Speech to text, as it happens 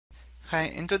Hi,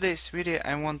 in today's video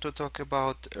I want to talk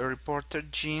about reporter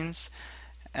genes,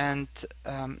 and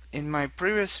in my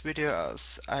previous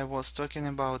videos I was talking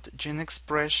about gene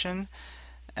expression,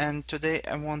 and today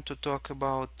I want to talk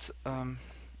about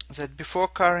that before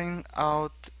carrying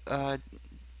out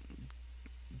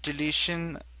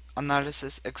deletion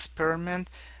analysis experiment,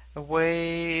 a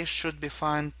way should be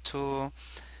found to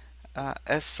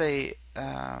assay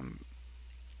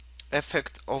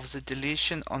effect of the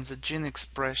deletion on the gene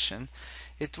expression.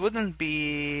 It wouldn't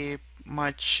be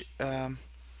much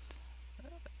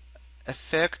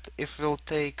effect if we'll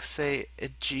take, say, a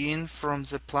gene from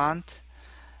the plant,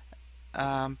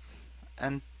 and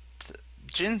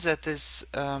gene that is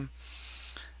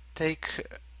take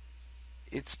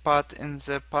its part in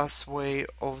the pathway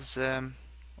of the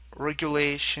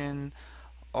regulation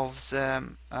of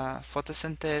the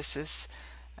photosynthesis,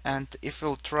 and if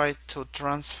we'll try to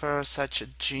transfer such a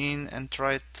gene and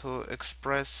try to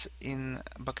express in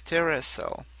bacteria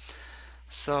cell.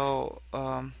 So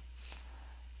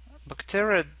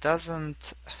bacteria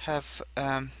doesn't have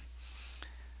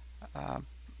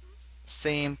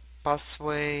same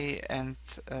pathway and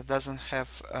doesn't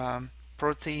have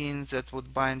proteins that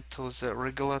would bind to the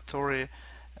regulatory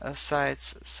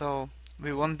sites, so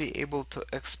we won't be able to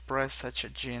express such a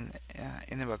gene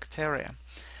in a bacteria.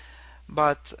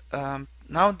 But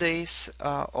nowadays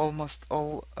almost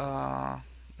all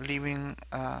living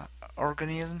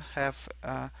organisms have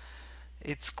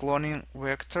its cloning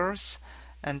vectors,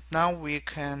 and now we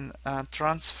can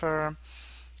transfer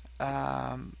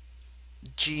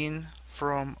gene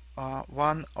from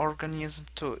one organism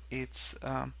to its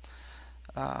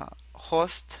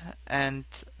host, and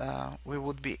we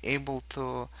would be able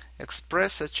to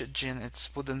express such a gene. It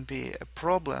wouldn't be a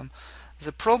problem.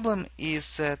 The problem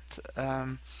is that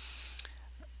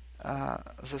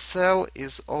the cell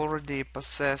is already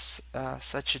possess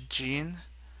such a gene.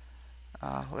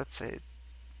 Let's say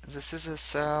this is a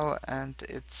cell and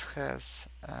it has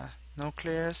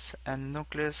nucleus, and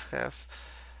nucleus have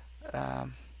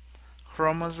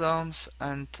chromosomes,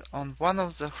 and on one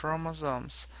of the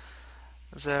chromosomes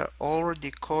there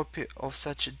already copy of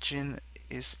such a gene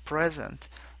is present.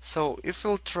 So if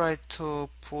we'll try to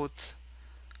put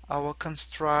our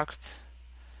construct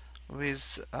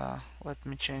with let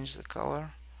me change the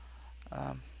color,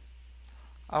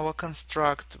 our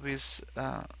construct with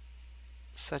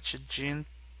such a gene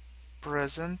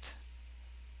present,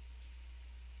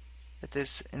 it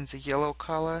is in the yellow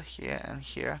color here and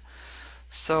here.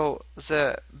 So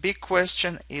the big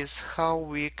question is how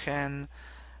we can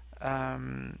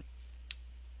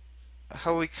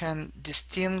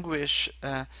distinguish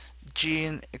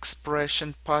gene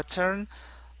expression pattern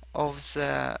of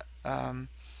the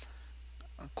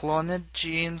cloned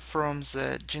gene from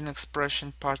the gene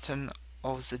expression pattern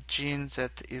of the gene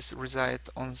that is reside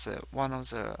on the one of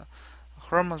the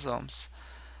chromosomes.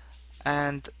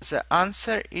 And the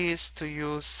answer is to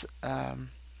use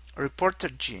reporter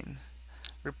gene.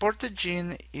 Reporter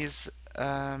gene is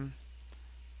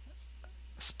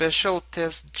special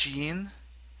test gene.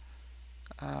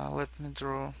 Let me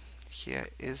draw. Here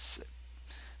is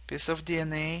a piece of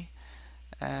DNA,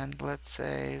 and let's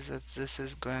say that this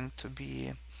is going to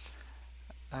be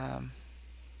a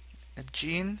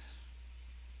gene,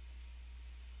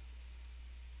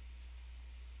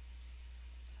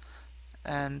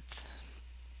 and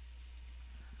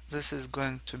this is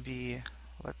going to be,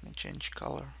 let me change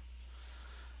color,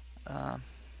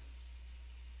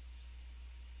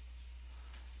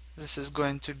 this is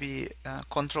going to be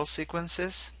control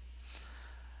sequences,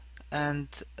 and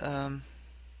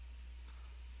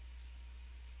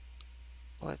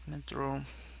let me draw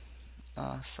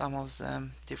some of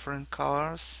them different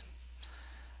colors.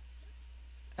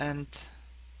 And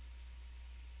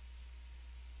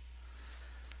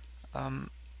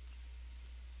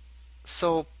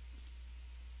so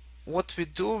what we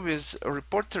do with a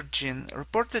reporter gene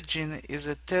is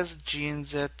a test gene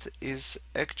that is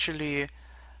actually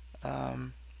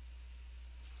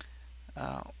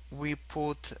we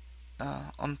put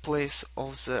on place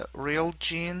of the real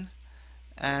gene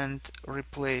and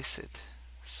replace it.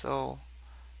 So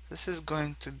this is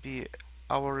going to be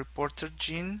our reporter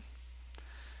gene.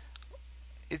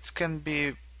 It can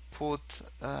be put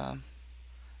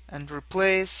and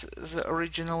replace the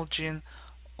original gene,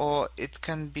 or it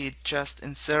can be just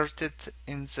inserted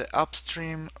in the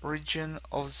upstream region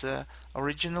of the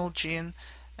original gene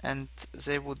and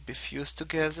they would be fused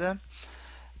together.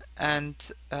 And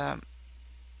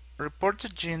reporter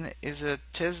gene is a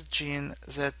test gene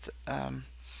that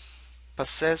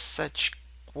possess such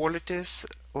qualities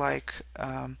like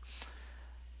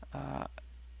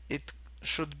it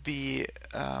should be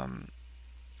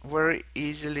very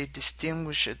easily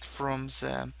distinguish it from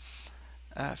the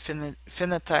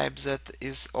phenotype that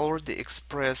is already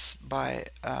expressed by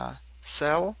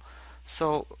cell.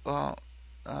 So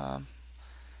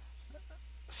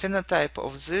phenotype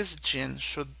of this gene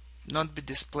should not be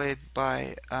displayed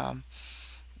by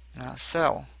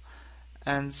cell.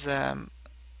 And the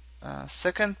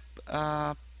second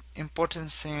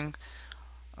important thing,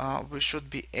 we should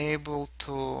be able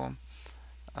to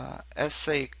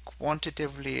assay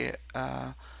quantitatively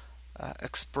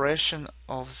expression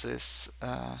of this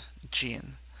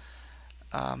gene.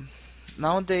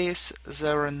 Nowadays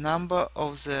there are a number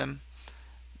of the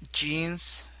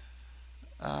genes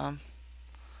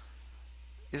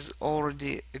is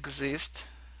already exist.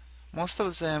 Most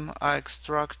of them are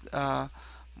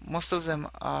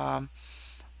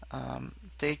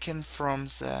taken from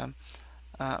the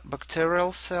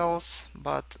bacterial cells,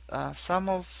 but some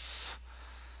of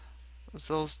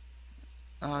those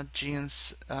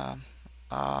genes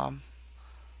are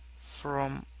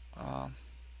from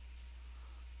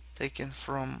taken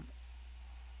from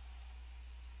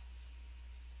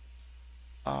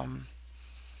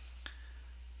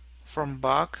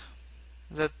bug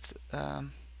that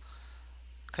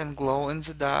can glow in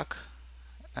the dark,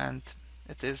 and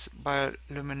it is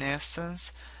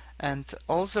bioluminescence, and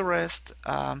all the rest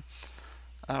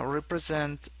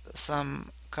represent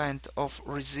some kind of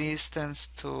resistance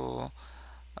to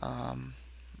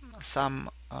some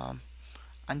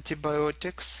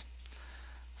antibiotics.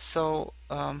 So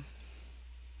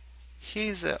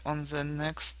here on the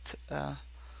next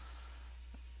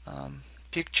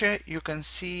picture you can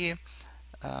see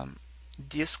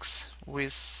discs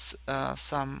with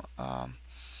some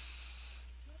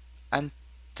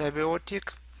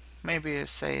antibiotic, maybe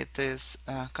say it is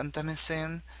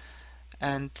contamicin,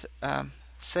 and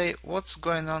say what's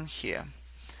going on here.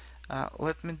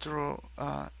 Let me draw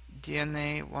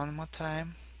DNA one more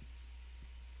time.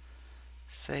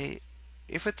 Say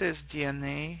if it is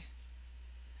DNA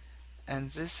and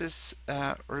this is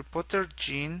a reporter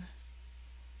gene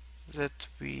that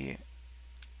we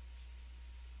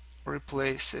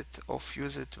replace it or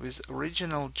fuse it with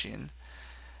original gene,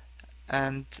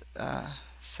 and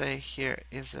say here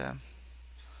is a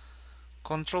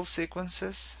control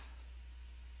sequences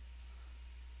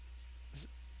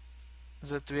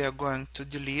that we are going to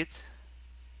delete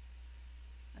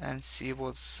and see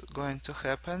what's going to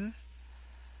happen.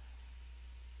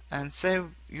 And say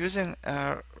using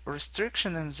a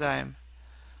restriction enzyme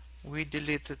we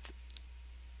deleted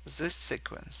this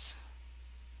sequence.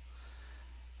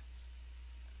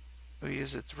 We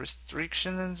use it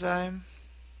restriction enzyme,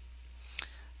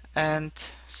 and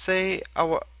say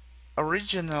our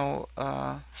original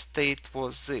state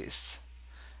was this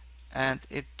and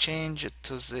it changed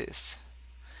to this.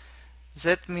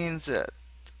 That means that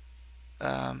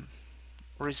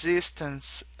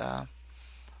resistance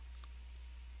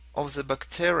of the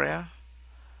bacteria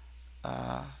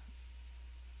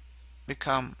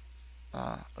become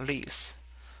less.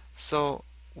 So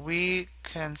we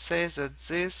can say that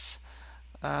this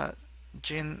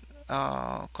gene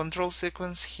control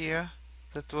sequence here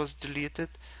that was deleted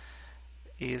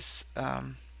is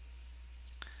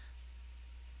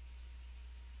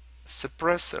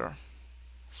suppressor.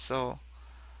 So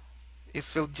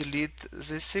if we'll delete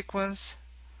this sequence,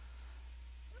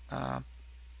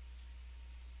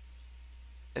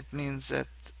 it means that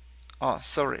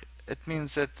it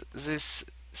means that this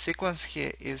sequence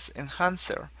here is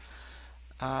enhancer.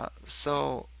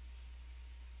 So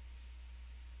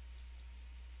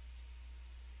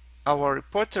our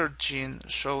reporter gene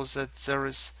shows that there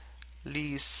is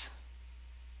less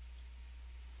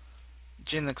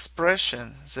gene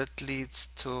expression that leads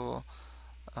to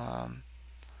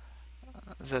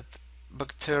that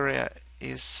bacteria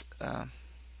is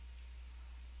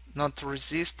not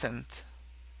resistant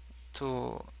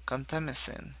to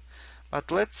contamicin.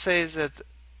 But let's say that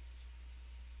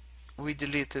we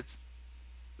deleted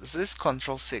this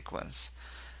control sequence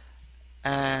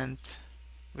and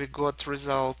we got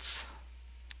results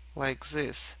like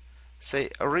this. Say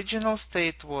original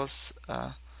state was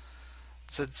that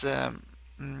the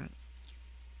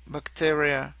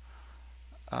bacteria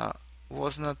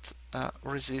was not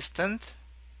resistant,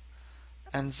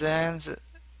 and then the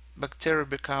bacteria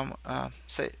become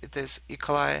say it is E.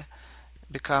 coli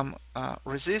become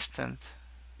resistant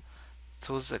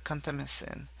to the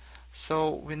contamicin. So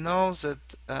we know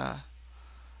that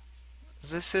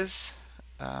this is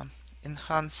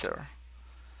enhancer,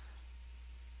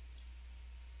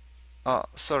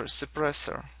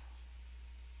 suppressor.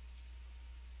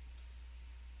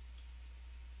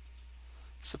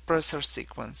 Suppressor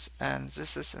sequence, and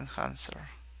this is enhancer.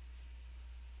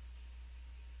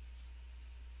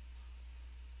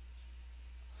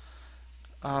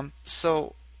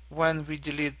 So when we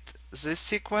delete this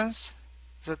sequence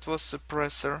that was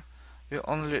suppressor, we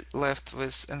only left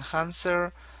with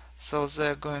enhancer, so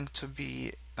they're going to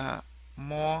be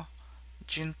more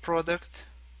gene product,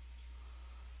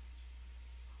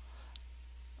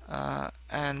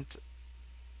 and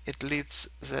it leads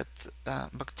that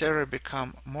bacteria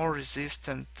become more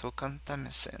resistant to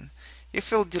contamicin.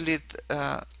 If we'll delete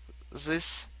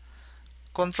this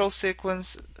control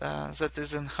sequence that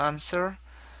is enhancer,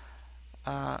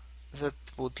 that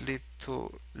would lead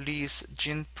to less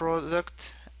gene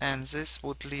product, and this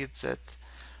would lead that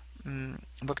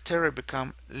bacteria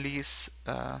become less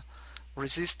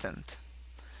resistant.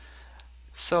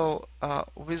 So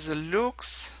with the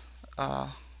lux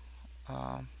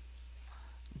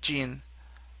gene,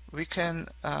 we can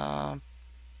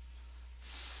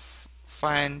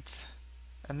find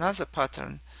another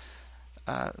pattern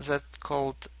that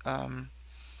called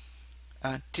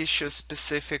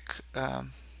tissue-specific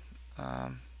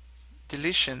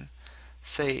deletion.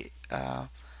 Say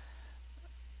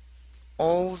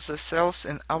all the cells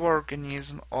in our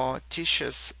organism or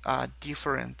tissues are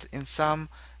different. In some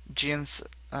genes,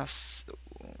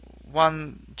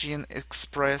 one gene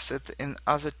expressed in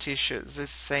other tissue,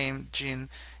 this same gene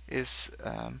is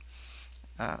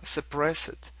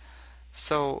suppressed.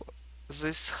 So this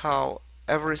is how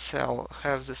every cell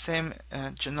has the same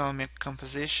genomic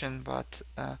composition, but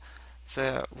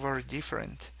they're very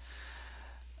different.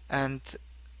 And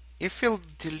if we'll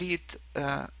delete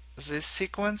this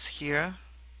sequence here,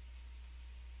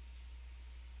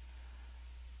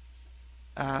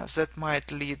 that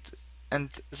might lead, and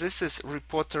this is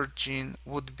reporter gene,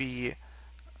 would be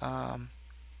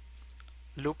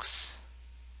lux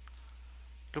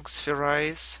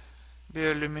ferritis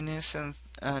bioluminescent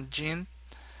gene,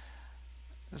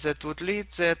 that would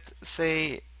lead that,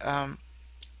 say, the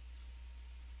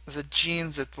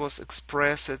gene that was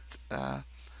expressed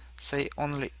say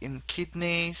only in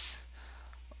kidneys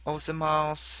of the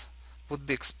mouse would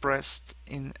be expressed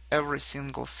in every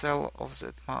single cell of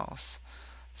that mouse.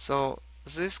 So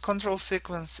this control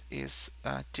sequence is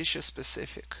tissue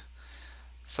specific.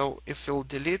 So if we'll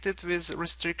delete it with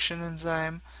restriction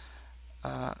enzyme,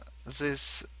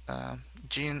 this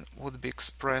gene would be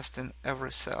expressed in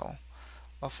every cell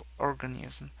of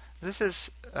organism. This is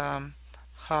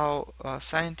how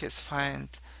scientists find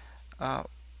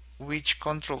which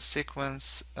control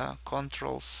sequence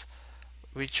controls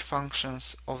which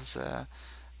functions of the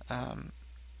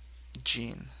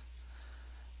gene.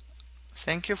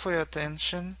 Thank you for your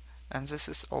attention, and this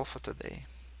is all for today.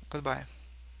 Goodbye.